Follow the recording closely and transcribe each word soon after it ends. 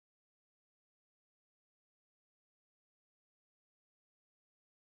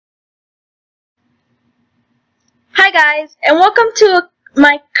Hi guys, and welcome to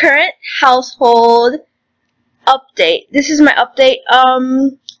my current household update. This is my update.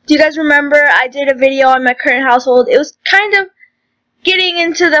 Do you guys remember I did a video on my current household? It was kind of getting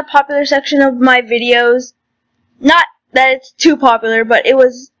into the popular section of my videos. Not that it's too popular, but it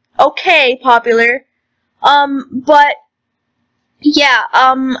was okay popular. But yeah,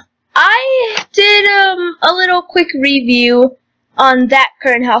 I did a little quick review on that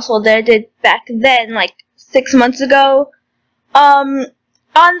current household that I did back then, like 6 months ago, on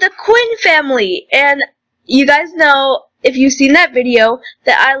the Quinn family. And you guys know, if you've seen that video,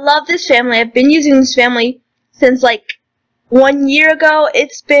 that I love this family. I've been using this family since like 1 year ago.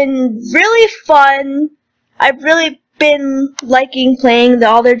 It's been really fun. I've really been liking playing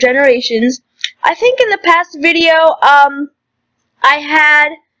all their generations. I think in the past video, I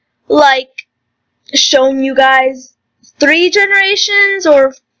had like shown you guys 3 generations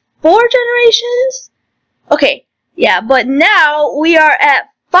or 4 generations. Okay, yeah, but now we are at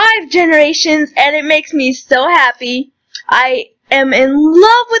 5 generations, and it makes me so happy. I am in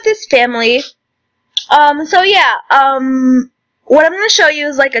love with this family. So yeah, what I'm going to show you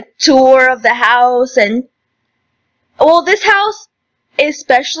is like a tour of the house, and, well, this house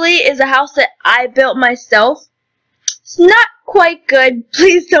especially is a house that I built myself. It's not quite good,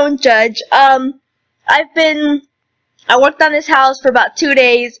 please don't judge. I worked on this house for about 2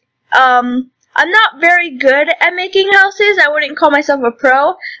 days. I'm not very good at making houses. I wouldn't call myself a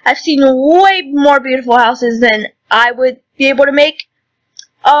pro. I've seen way more beautiful houses than I would be able to make.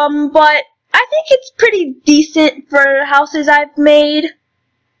 But I think it's pretty decent for houses I've made.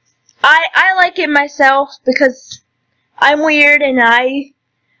 I like it myself because I'm weird and I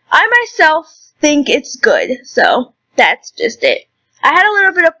myself think it's good. So that's just it. I had a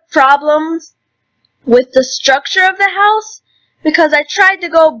little bit of problems with the structure of the house because I tried to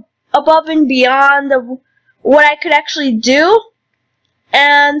go above and beyond what I could actually do,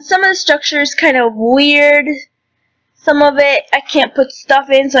 and some of the structure is kind of weird. Some of it I can't put stuff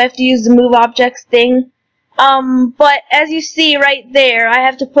in, so I have to use the move objects thing. But as you see right there, I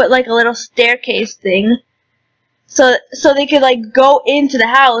have to put like a little staircase thing, so they could like go into the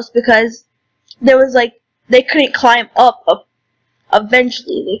house because there was like they couldn't climb up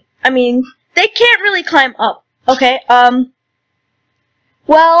eventually. I mean, they can't really climb up. Okay.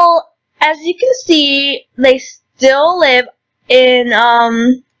 Well, as you can see, they still live in,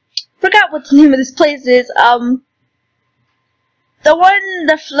 forgot what the name of this place is, the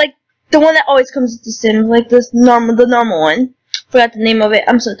one that always comes with the Sims, like the normal one. Forgot the name of it,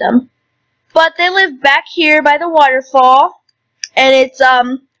 I'm so dumb. But they live back here by the waterfall, and it's,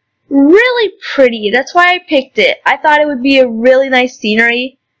 really pretty. That's why I picked it. I thought it would be a really nice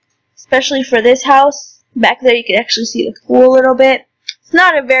scenery, especially for this house. Back there you can actually see the pool a little bit. It's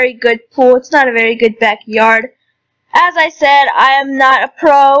not a very good pool. It's not a very good backyard. As I said, I am not a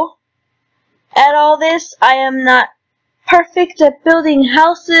pro at all this. I am not perfect at building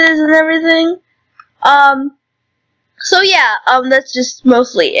houses and everything. So yeah, that's just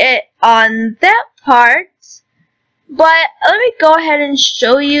mostly it on that part. But let me go ahead and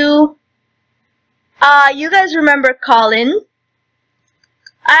show you. You guys remember Colin?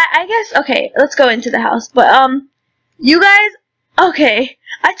 I guess, okay, let's go into the house. But, you guys, okay,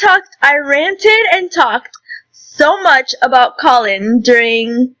 I ranted and talked so much about Colin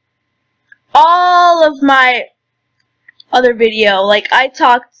during all of my other video. Like, I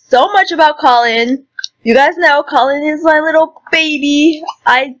talked so much about Colin. You guys know Colin is my little baby.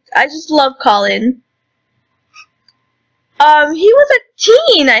 I just love Colin. He was a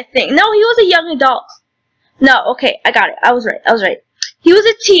teen, I think. No, he was a young adult. No, okay, I got it. I was right. He was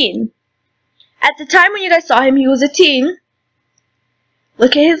a teen. At the time when you guys saw him, he was a teen.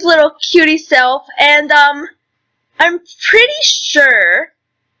 Look at his little cutie self, and I'm pretty sure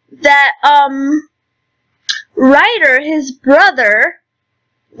that Ryder, his brother,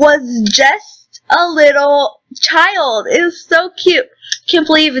 was just a little child. It was so cute. Can't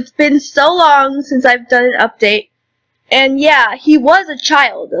believe it's been so long since I've done an update. And yeah, he was a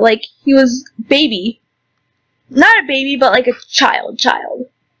child. Like, he was baby. Not a baby, but like a child.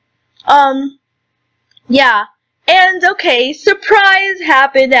 Yeah. And okay, surprise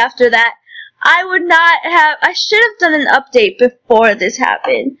happened after that. I should have done an update before this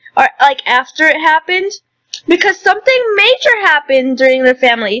happened, or like after it happened, because something major happened during their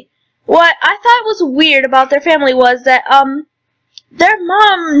family. What I thought was weird about their family was that, their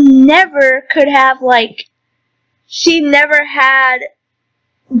mom never could have, like, she never had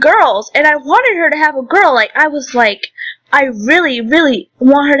girls, and I wanted her to have a girl. Like, I was like, I really, really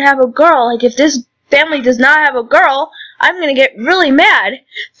want her to have a girl. Like, if this family does not have a girl, I'm gonna get really mad.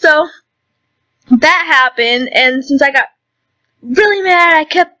 So, that happened, and since I got really mad, I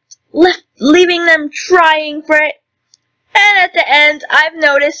kept leaving them trying for it. And at the end, I've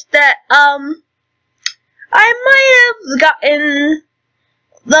noticed that I might have gotten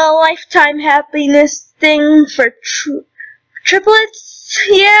the lifetime happiness thing for triplets.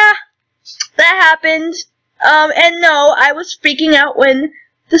 Yeah, that happened. And no, I was freaking out when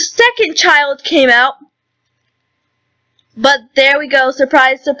the second child came out. But there we go.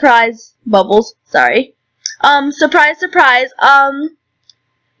 Surprise, surprise. Bubbles. Sorry. Surprise, surprise.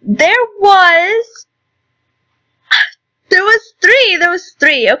 There was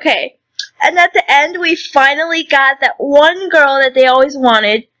three. Okay. And at the end, we finally got that one girl that they always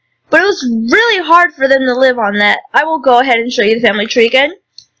wanted. But it was really hard for them to live on that. I will go ahead and show you the family tree again.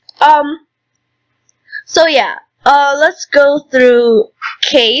 So yeah. Let's go through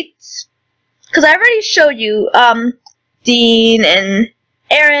Kate. Because I already showed you, Dean and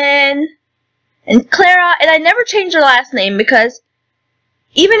Aaron and Clara. And I never changed her last name because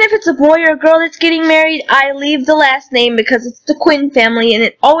even if it's a boy or a girl that's getting married, I leave the last name because it's the Quinn family, and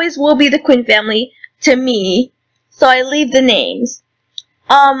it always will be the Quinn family to me. So I leave the names.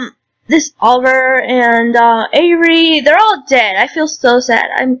 This Oliver and Avery, they're all dead. I feel so sad.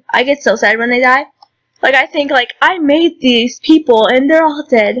 I get so sad when they die. Like, I think, like, I made these people and they're all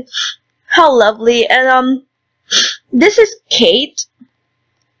dead. How lovely. And this is Kate.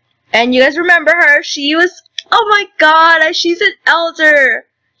 And you guys remember her. She was, oh my god, she's an elder.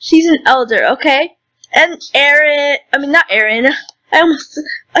 She's an elder, okay? And Aaron, I mean, not Aaron.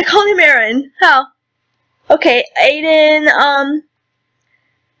 I called him Aaron. How? Okay, Aiden,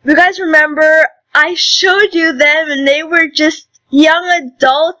 you guys remember, I showed you them and they were just young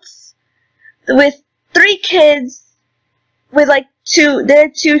adults with 3 kids, with like they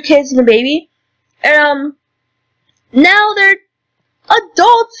had 2 kids and a baby. And, now they're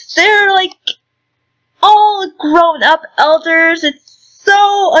adults. They're like all grown up elders. It's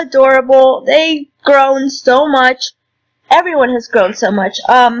so adorable. They've grown so much. Everyone has grown so much.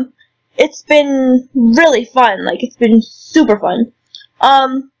 It's been really fun. Like, it's been super fun.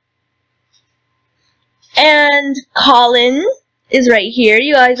 And Colin is right here.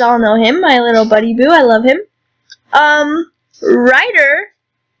 You guys all know him. My little buddy boo. I love him. Ryder,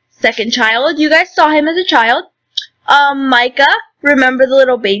 second child. You guys saw him as a child. Micah, remember the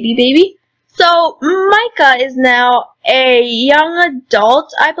little baby? So, Micah is now a young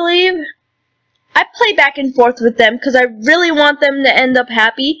adult, I believe. I play back and forth with them because I really want them to end up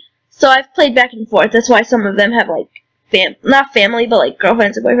happy. So I've played back and forth. That's why some of them have, like, not family, but, like,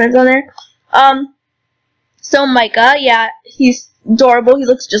 girlfriends and boyfriends on there. So Micah, yeah, he's adorable. He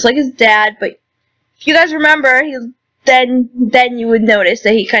looks just like his dad, but if you guys remember, then you would notice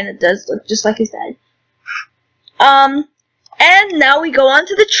that he kind of does look just like his dad. And now we go on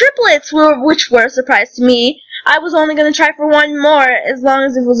to the triplets, which were a surprise to me. I was only going to try for one more, as long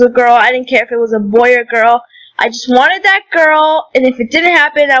as it was a girl. I didn't care if it was a boy or girl. I just wanted that girl, and if it didn't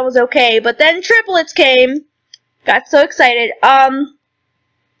happen, I was okay. But then triplets came. Got so excited.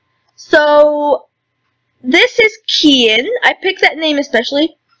 So this is Kian. I picked that name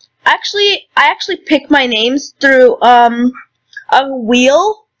especially. I actually pick my names through a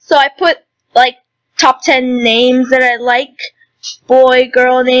wheel. So I put like top 10 names that I like, boy,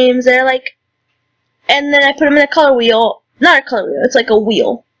 girl names that I like, and then I put them in a color wheel. Not a color wheel. It's like a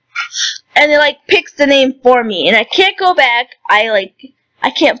wheel, and it like picks the name for me, and I can't go back.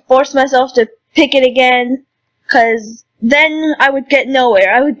 I can't force myself to pick it again, cause then I would get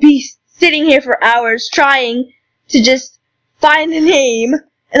nowhere. I would be sitting here for hours trying to just find a name,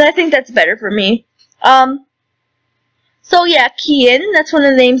 and I think that's better for me. So yeah, Kian, that's one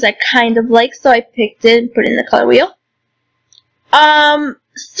of the names I kind of like, so I picked it and put it in the color wheel.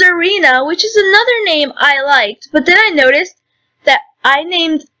 Serena, which is another name I liked, but then I noticed that I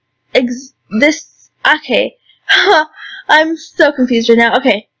named this, okay, I'm so confused right now.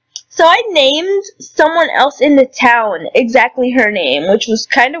 Okay, so I named someone else in the town exactly her name, which was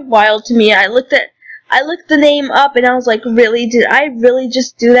kind of wild to me. I looked the name up and I was like, really? Did I really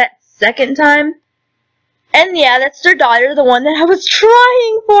just do that second time? And yeah, that's their daughter, the one that I was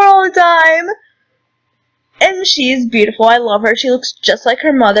trying for all the time. And she's beautiful. I love her. She looks just like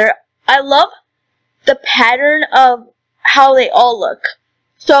her mother. I love the pattern of how they all look.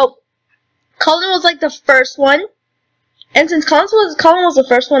 So, Cullen was like the first one. And since Cullen was the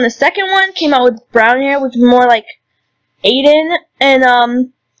first one, the second one came out with brown hair, which was more like Aiden.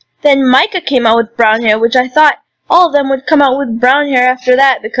 And then Micah came out with brown hair, which I thought all of them would come out with brown hair after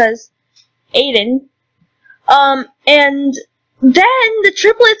that because Aiden. And then the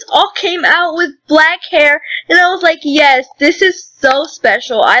triplets all came out with black hair, and I was like, yes, this is so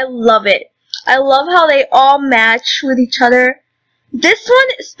special. I love it. I love how they all match with each other. This one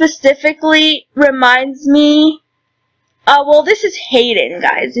specifically reminds me. Well, this is Hayden,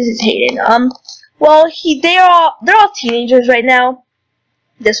 guys. This is Hayden. Well, they're all teenagers right now.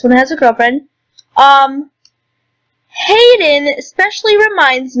 This one has a girlfriend. Hayden especially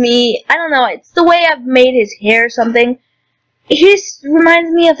reminds me. I don't know. It's the way I've made his hair or something. He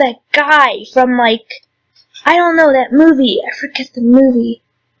reminds me of that guy from, like, I don't know, that movie. I forget the movie.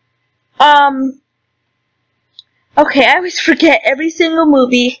 Okay, I always forget every single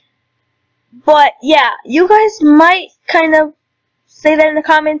movie. But, yeah, you guys might kind of say that in the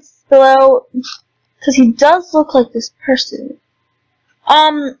comments below. Because he does look like this person.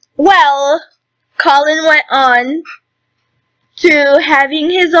 Well, Colin went on to having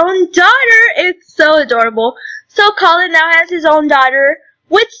his own daughter. It's so adorable. So Colin now has his own daughter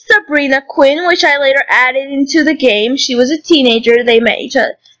with Sabrina Quinn, which I later added into the game. She was a teenager. They met each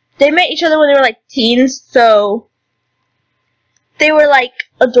other. They met each other when they were like teens, so they were like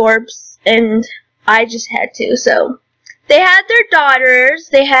adorbs, and I just had to. So they had their daughters.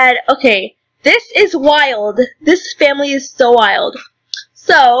 They had, okay, this is wild. This family is so wild.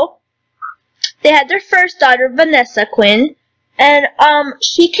 So they had their first daughter, Vanessa Quinn. And,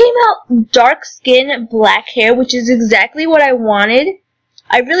 she came out dark skin, black hair, which is exactly what I wanted.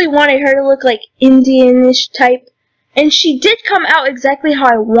 I really wanted her to look like Indian-ish type. And she did come out exactly how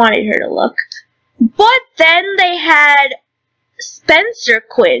I wanted her to look. But then they had Spencer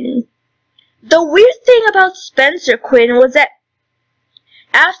Quinn. The weird thing about Spencer Quinn was that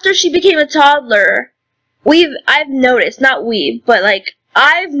after she became a toddler, I've noticed, not but like,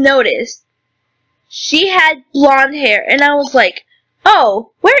 I've noticed she had blonde hair, and I was like,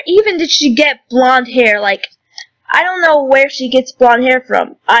 oh, where even did she get blonde hair? Like, I don't know where she gets blonde hair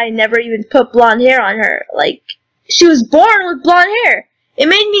from. I never even put blonde hair on her. Like, she was born with blonde hair. It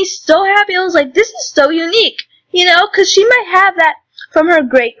made me so happy. I was like, this is so unique, you know, because she might have that from her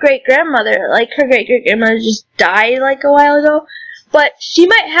great-great-grandmother. Like, her great-great-grandmother just died, like, a while ago. But she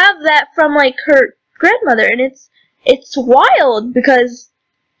might have that from, like, her grandmother, and it's wild, because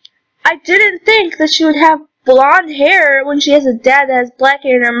I didn't think that she would have blonde hair when she has a dad that has black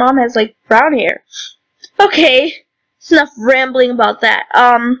hair and her mom has, like, brown hair. Okay, it's enough rambling about that.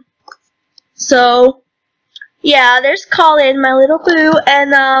 So, yeah, there's Colin, my little boo,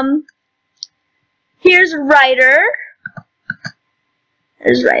 and, here's Ryder.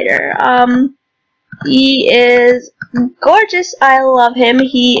 There's Ryder. He is gorgeous. I love him.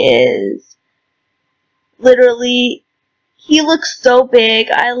 He is literally, he looks so big.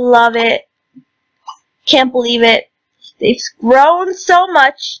 I love it. Can't believe it. They've grown so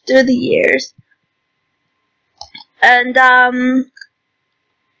much through the years. And,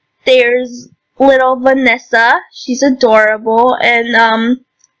 there's little Vanessa. She's adorable. And,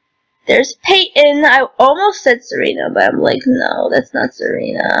 there's Peyton. I almost said Serena, but I'm like, no, that's not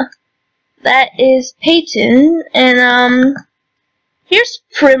Serena. That is Peyton. And, here's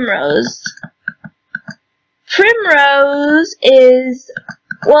Primrose. Primrose is,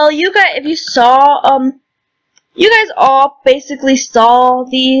 well, you guys, if you saw, you guys all basically saw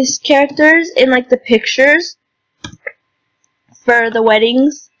these characters in, like, the pictures for the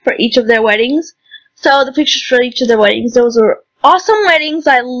weddings, for each of their weddings. So, the pictures for each of their weddings, those were awesome weddings.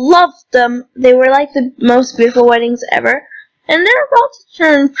 I loved them. They were, like, the most beautiful weddings ever. And they're about to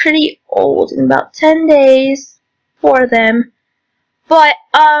turn pretty old in about 10 days for them. But,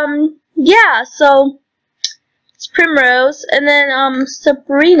 yeah, so it's Primrose. And then,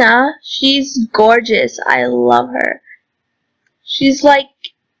 Sabrina, she's gorgeous. I love her. She's like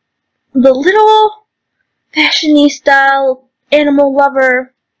the little fashionista, animal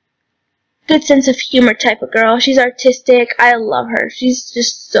lover, good sense of humor type of girl. She's artistic. I love her. She's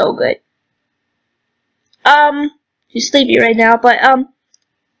just so good. She's sleepy right now, but,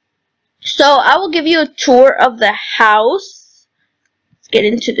 so I will give you a tour of the house. Let's get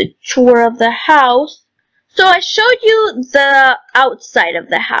into the tour of the house. So I showed you the outside of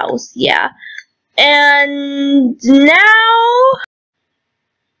the house, yeah. And now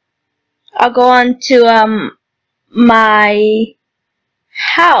I'll go on to, my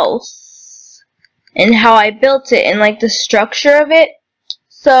house and how I built it and, like, the structure of it.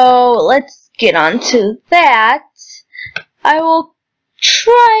 So let's get on to that. I will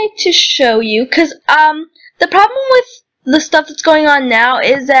try to show you, because the problem with the stuff that's going on now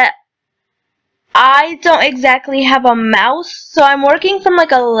is that I don't exactly have a mouse, so I'm working from,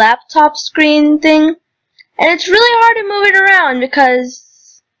 like, a laptop screen thing, and it's really hard to move it around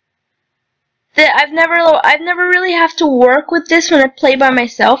because I've never really have to work with this when I play by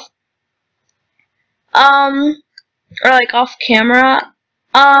myself, or like off camera.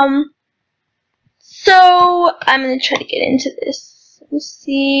 So I'm gonna try to get into this. Let me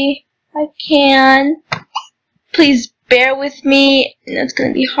see if I can. Please bear with me. I know it's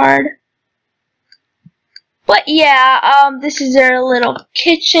gonna be hard. But yeah, this is their little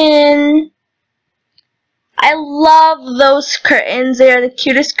kitchen. I love those curtains. They are the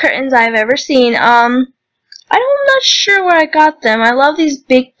cutest curtains I've ever seen. I'm not sure where I got them. I love these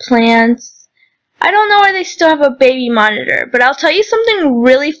big plants. I don't know why they still have a baby monitor, but I'll tell you something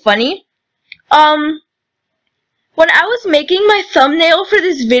really funny. When I was making my thumbnail for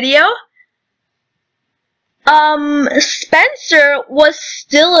this video, Spencer was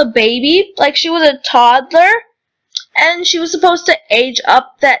still a baby. Like, she was a toddler, and she was supposed to age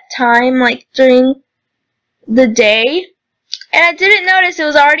up that time, like, during the day. And I didn't notice it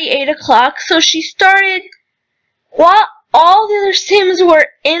was already 8 o'clock, so she started, while all the other Sims were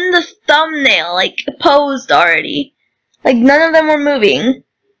in the thumbnail, like, posed already. Like, none of them were moving.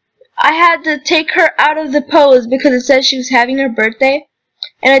 I had to take her out of the pose because it said she was having her birthday,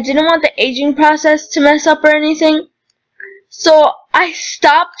 and I didn't want the aging process to mess up or anything. So I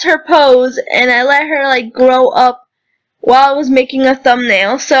stopped her pose and I let her like grow up while I was making a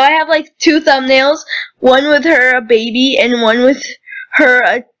thumbnail. So I have like 2 thumbnails, one with her a baby and one with her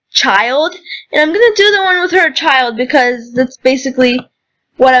a child. And I'm gonna do the one with her child because that's basically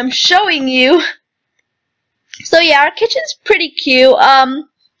what I'm showing you. So yeah, our kitchen's pretty cute. I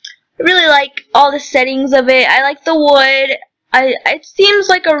really like all the settings of it. I like the wood. It seems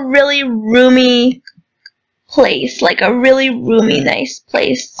like a really roomy place, like a really roomy, nice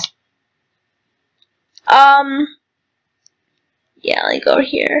place. Yeah, like over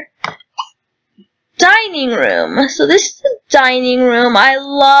here. Dining room. So this is the dining room. I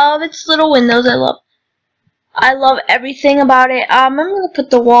love its little windows. I love everything about it. I'm gonna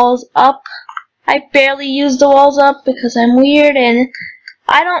put the walls up. I barely use the walls up because I'm weird and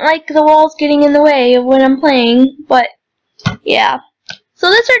I don't like the walls getting in the way of when I'm playing, but yeah. So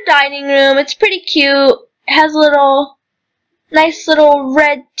this is our dining room. It's pretty cute. It has a little, nice little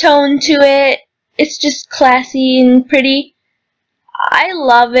red tone to it. It's just classy and pretty. I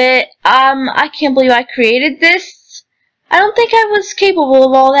love it. I can't believe I created this. I don't think I was capable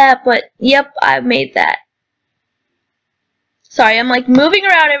of all that, but yep, I made that. Sorry, I'm like moving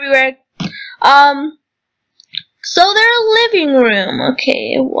around everywhere. So their living room.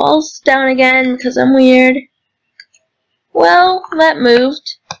 Okay, walls down again because I'm weird. Well, that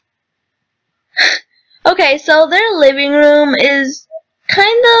moved. Okay, so their living room is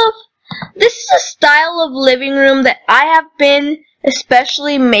kind of, this is a style of living room that I have been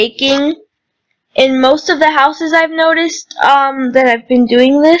especially making in most of the houses I've noticed that I've been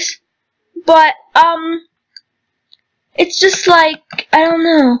doing this. But it's just like, I don't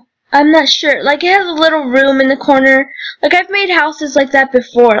know. I'm not sure. Like, it has a little room in the corner. Like, I've made houses like that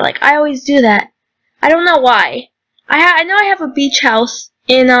before. Like, I always do that. I don't know why. I know I have a beach house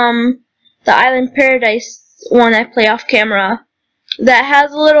in the Island Paradise one I play off camera that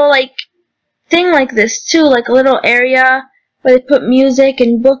has a little, like, thing like this, too. Like, a little area where they put music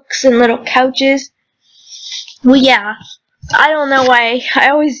and books and little couches. Well, yeah. I don't know why I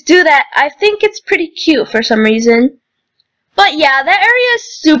always do that. I think it's pretty cute for some reason. But yeah, that area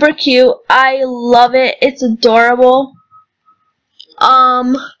is super cute. I love it. It's adorable.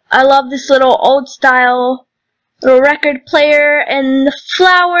 I love this little old style little record player and the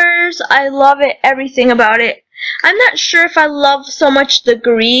flowers. I love it. Everything about it. I'm not sure if I love so much the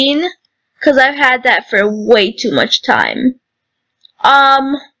green because I've had that for way too much time.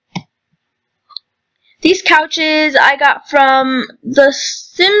 These couches I got from the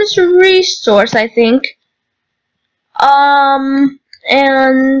Sims Resource, I think.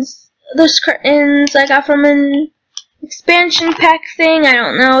 And those curtains I got from an expansion pack thing. I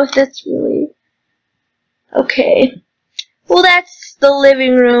don't know if that's really okay. Well, that's the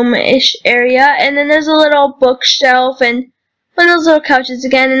living room-ish area, and then there's a little bookshelf and one of those little couches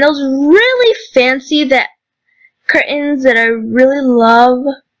again, and those really fancy curtains that I really love.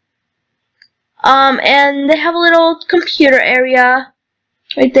 And they have a little computer area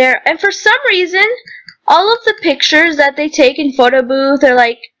right there, and for some reason all of the pictures that they take in photo booth or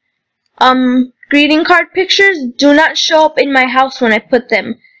like greeting card pictures do not show up in my house when I put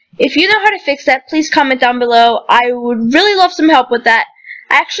them. If you know how to fix that, please comment down below. I would really love some help with that.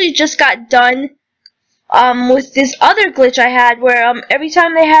 I actually just got done with this other glitch I had where every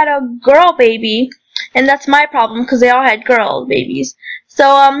time they had a girl baby, and that's my problem because they all had girl babies.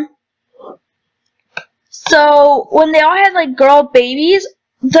 So when they all had like girl babies,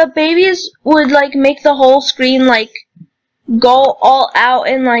 the babies would like make the whole screen like go all out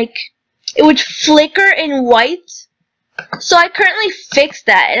and like it would flicker in white So I currently fixed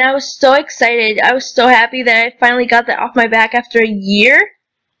that, and I was so excited. I was so happy that I finally got that off my back after a year.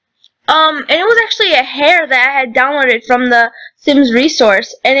 And it was actually a hair that I had downloaded from the Sims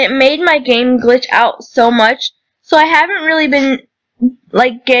resource, and it made my game glitch out so much. So I haven't really been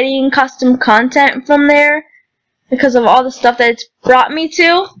like getting custom content from there because of all the stuff that it's brought me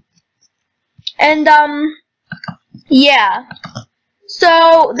to. And yeah.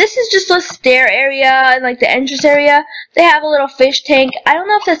 So this is just a stair area and like the entrance area. They have a little fish tank. I don't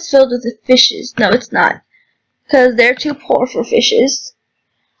know if that's filled with the fishes. No, it's not, because they're too poor for fishes.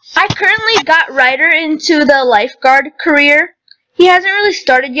 I currently got Ryder into the lifeguard career. He hasn't really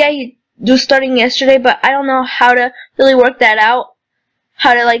started yet. He was starting yesterday, but I don't know how to really work that out.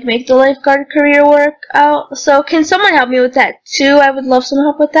 How to like make the lifeguard career work out. So can someone help me with that too? I would love some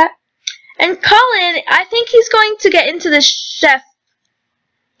help with that. And Colin, I think he's going to get into the chef.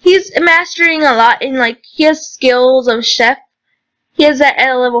 He's mastering a lot in like, he has skills of chef. He has that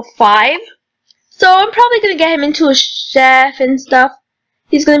at a level 5. So I'm probably going to get him into a chef and stuff.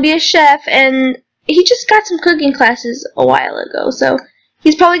 He's going to be a chef, and he just got some cooking classes a while ago. So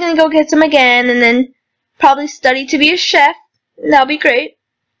he's probably going to go get some again and then probably study to be a chef. That'll be great.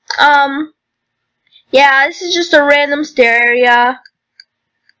 Yeah, this is just a random stair area.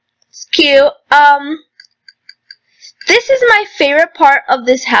 It's cute. This is my favorite part of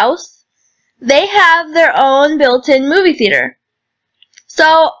this house. They have their own built-in movie theater.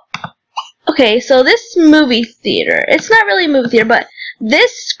 So, okay, so this movie theater, it's not really a movie theater, but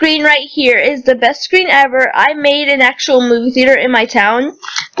this screen right here is the best screen ever. I made an actual movie theater in my town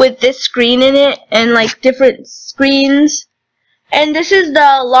with this screen in it and like different screens. And this is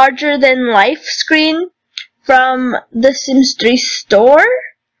the larger than life screen from the Sims 3 store.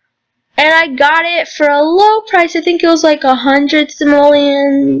 And I got it for a low price. I think it was like 100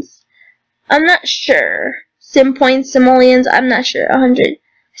 simoleons. I'm not sure. Sim points, simoleons, I'm not sure. 100. I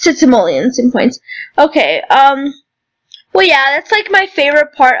said simoleons, sim points. Okay, well, yeah, that's like my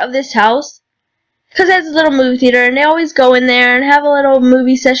favorite part of this house, because it has a little movie theater, and they always go in there and have a little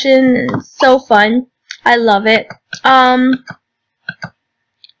movie session, and it's so fun. I love it.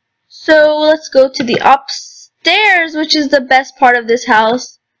 So let's go to the upstairs, which is the best part of this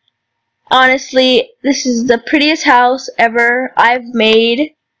house. Honestly, this is the prettiest house ever I've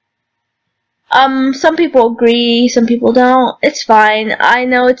made. Some people agree, some people don't. It's fine. I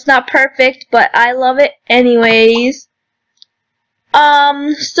know it's not perfect, but I love it anyways.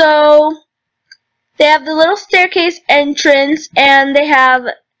 So they have the little staircase entrance, and they have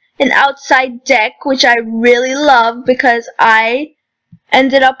an outside deck, which I really love because I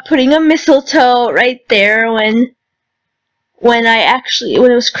ended up putting a mistletoe right there when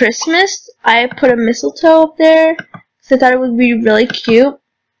it was Christmas. I put a mistletoe up there because I thought it would be really cute.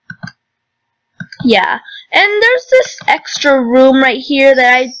 Yeah, and there's this extra room right here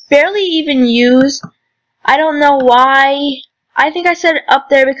that I barely even use. I don't know why. I think I set it up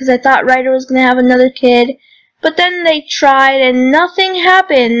there because I thought Ryder was going to have another kid. But then they tried and nothing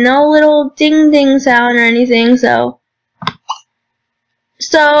happened. No little ding ding sound or anything. So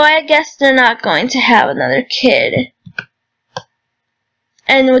I guess they're not going to have another kid.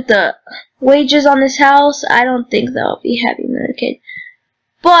 And with the wages on this house, I don't think they'll be having another kid.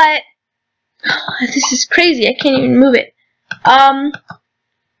 But this is crazy. I can't even move it. Let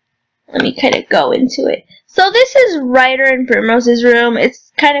me kind of go into it. So this is Ryder and Primrose's room.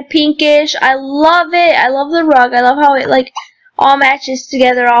 It's kind of pinkish. I love it. I love the rug. I love how it like all matches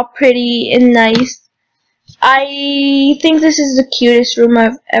together, all pretty and nice. I think this is the cutest room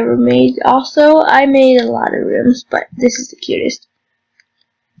I've ever made. Also, I made a lot of rooms, but this is the cutest.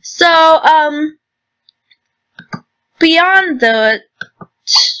 So, beyond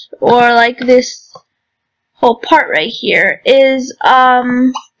this whole part right here is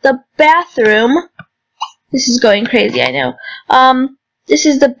the bathroom. This is going crazy, I know. This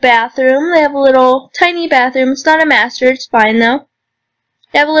is the bathroom. They have a little tiny bathroom. It's not a master, it's fine though.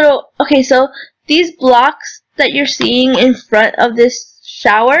 They have a little, okay, so these blocks that you're seeing in front of this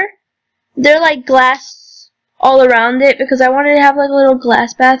shower, they're like glass all around it because I wanted to have like a little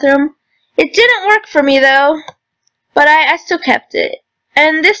glass bathroom. It didn't work for me though, but I still kept it.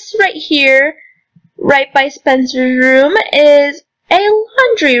 And this right here, right by Spencer's room, is a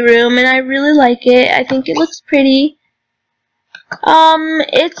laundry room, and I really like it. I think it looks pretty.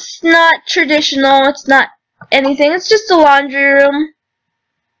 It's not traditional, it's not anything, it's just a laundry room.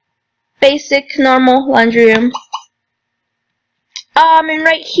 Basic, normal laundry room. And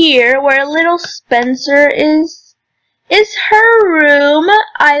right here, where little Spencer is her room.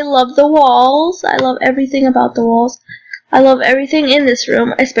 I love the walls. I love everything about the walls. I love everything in this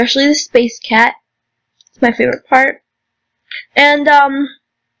room, especially the space cat. It's my favorite part. And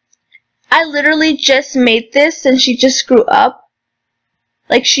I literally just made this and she just grew up.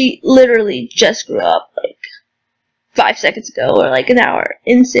 Like, she literally just grew up, like 5 seconds ago, or like an hour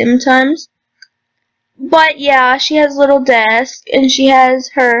in sim times. But yeah, she has a little desk and she has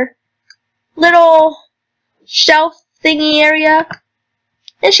her little shelf thingy area,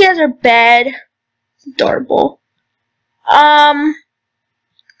 and she has her bed. It's adorable.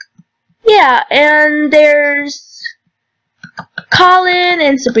 Yeah, and there's Colin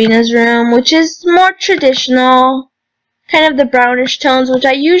and Sabrina's room, which is more traditional, kind of the brownish tones, which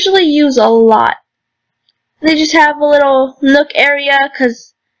I usually use a lot. They just have a little nook area,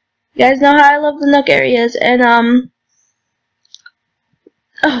 because you guys know how I love the nook areas, and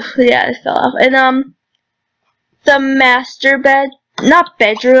oh yeah, it fell off. And the master bathroom.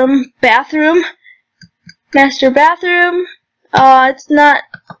 Master bathroom. It's not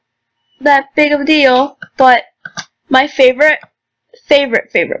that big of a deal, but my favorite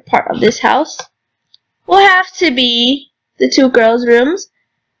part of this house will have to be the two girls' rooms.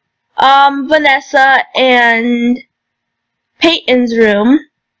 Vanessa and Peyton's room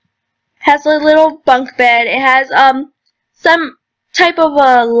has a little bunk bed. It has some type of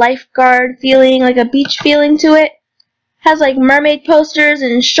a lifeguard feeling, like a beach feeling to it. Has like mermaid posters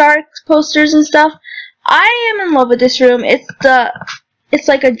and shark posters and stuff. I am in love with this room. It's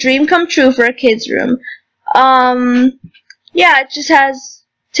like a dream come true for a kid's room. Yeah, it just has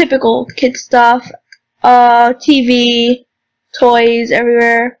typical kid stuff. TV, toys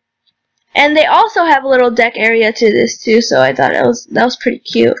everywhere. And they also have a little deck area to this too, so I thought that was pretty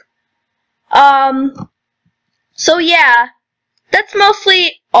cute. So yeah, that's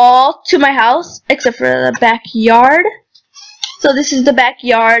mostly all to my house, except for the backyard. So this is the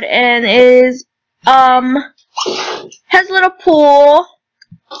backyard, and it is, has a little pool,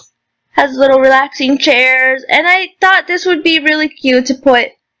 has little relaxing chairs, and I thought this would be really cute to put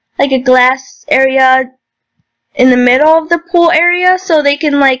like a glass area in the middle of the pool area, so they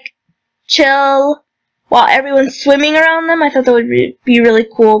can like chill while everyone's swimming around them. I thought that would be really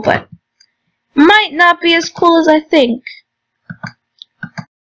cool, but might not be as cool as I think.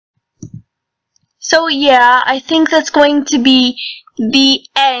 So yeah, I think that's going to be the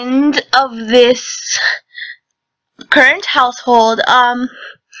end of this current household.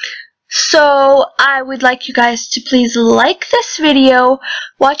 So I would like you guys to please like this video,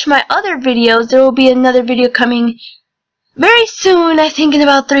 watch my other videos. There will be another video coming very soon, I think in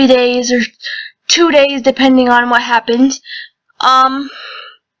about 3 days or 2 days, depending on what happens.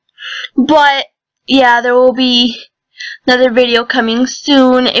 But yeah, there will be another video coming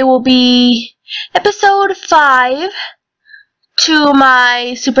soon. It will be episode 5 to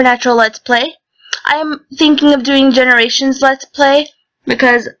my Supernatural Let's Play. I am thinking of doing Generations Let's Play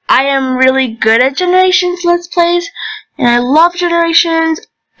because I am really good at Generations Let's Plays, and I love Generations.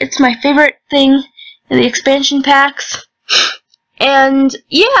 It's my favorite thing in the expansion packs. And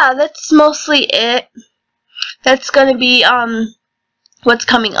yeah, that's mostly it. That's gonna be what's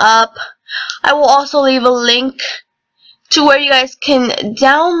coming up. I will also leave a link to where you guys can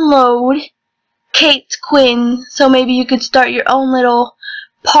download Kate Quinn, so maybe you could start your own little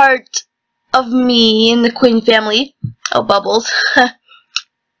part of me in the Quinn family. Oh, bubbles.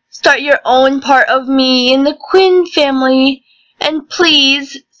 Start your own part of me in the Quinn family, and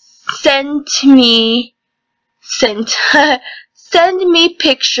please send me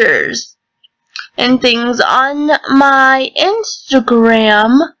pictures and things on my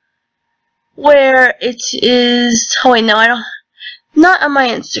Instagram, where it is, oh wait, no, I don't, not on my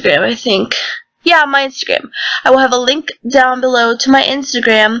Instagram, I think. Yeah, my Instagram. I will have a link down below to my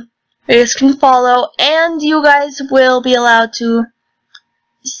Instagram where you guys can follow, and you guys will be allowed to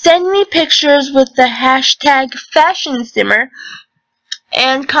send me pictures with the hashtag FashionSimmer,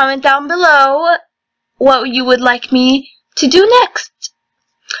 and comment down below what you would like me to do next.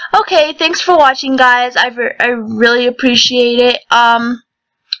 Okay, thanks for watching, guys. I really appreciate it.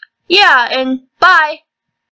 Yeah, and bye.